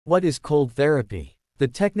What is cold therapy? The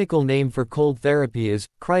technical name for cold therapy is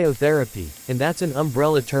cryotherapy, and that's an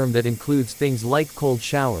umbrella term that includes things like cold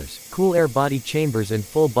showers, cool air body chambers, and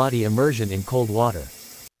full body immersion in cold water.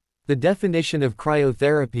 The definition of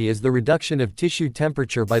cryotherapy is the reduction of tissue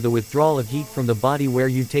temperature by the withdrawal of heat from the body, where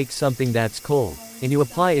you take something that's cold, and you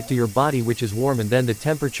apply it to your body which is warm, and then the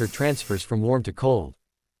temperature transfers from warm to cold.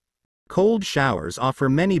 Cold showers offer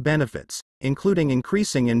many benefits, including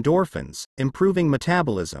increasing endorphins, improving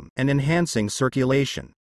metabolism, and enhancing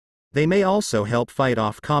circulation. They may also help fight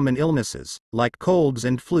off common illnesses, like colds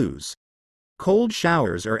and flus. Cold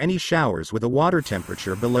showers are any showers with a water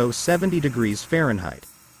temperature below 70 degrees Fahrenheit.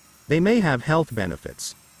 They may have health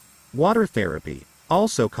benefits. Water therapy,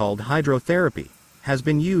 also called hydrotherapy, has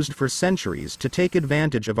been used for centuries to take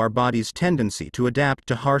advantage of our body's tendency to adapt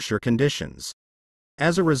to harsher conditions.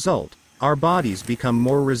 As a result, our bodies become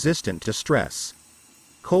more resistant to stress.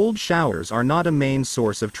 Cold showers are not a main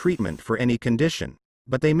source of treatment for any condition,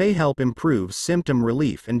 but they may help improve symptom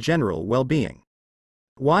relief and general well-being.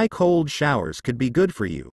 Why cold showers could be good for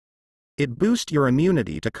you? It boosts your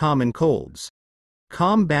immunity to common colds.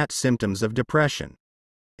 Combat symptoms of depression.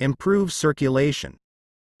 Improve circulation.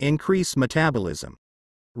 Increase metabolism.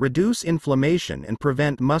 Reduce inflammation and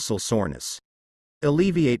prevent muscle soreness.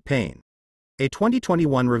 Alleviate pain. A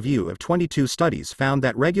 2021 review of 22 studies found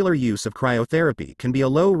that regular use of cryotherapy can be a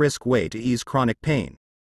low-risk way to ease chronic pain.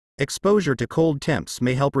 Exposure to cold temps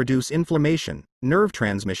may help reduce inflammation, nerve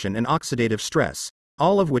transmission, and oxidative stress,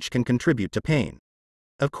 all of which can contribute to pain.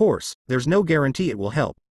 Of course, there's no guarantee it will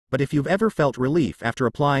help, but if you've ever felt relief after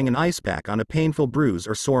applying an ice pack on a painful bruise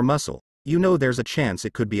or sore muscle, you know there's a chance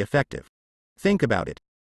it could be effective. Think about it.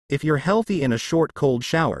 If you're healthy and a short cold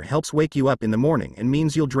shower helps wake you up in the morning and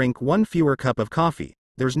means you'll drink one fewer cup of coffee,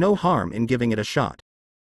 there's no harm in giving it a shot.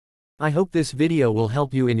 I hope this video will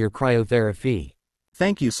help you in your cryotherapy.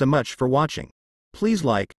 Thank you so much for watching. Please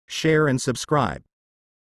like, share, and subscribe.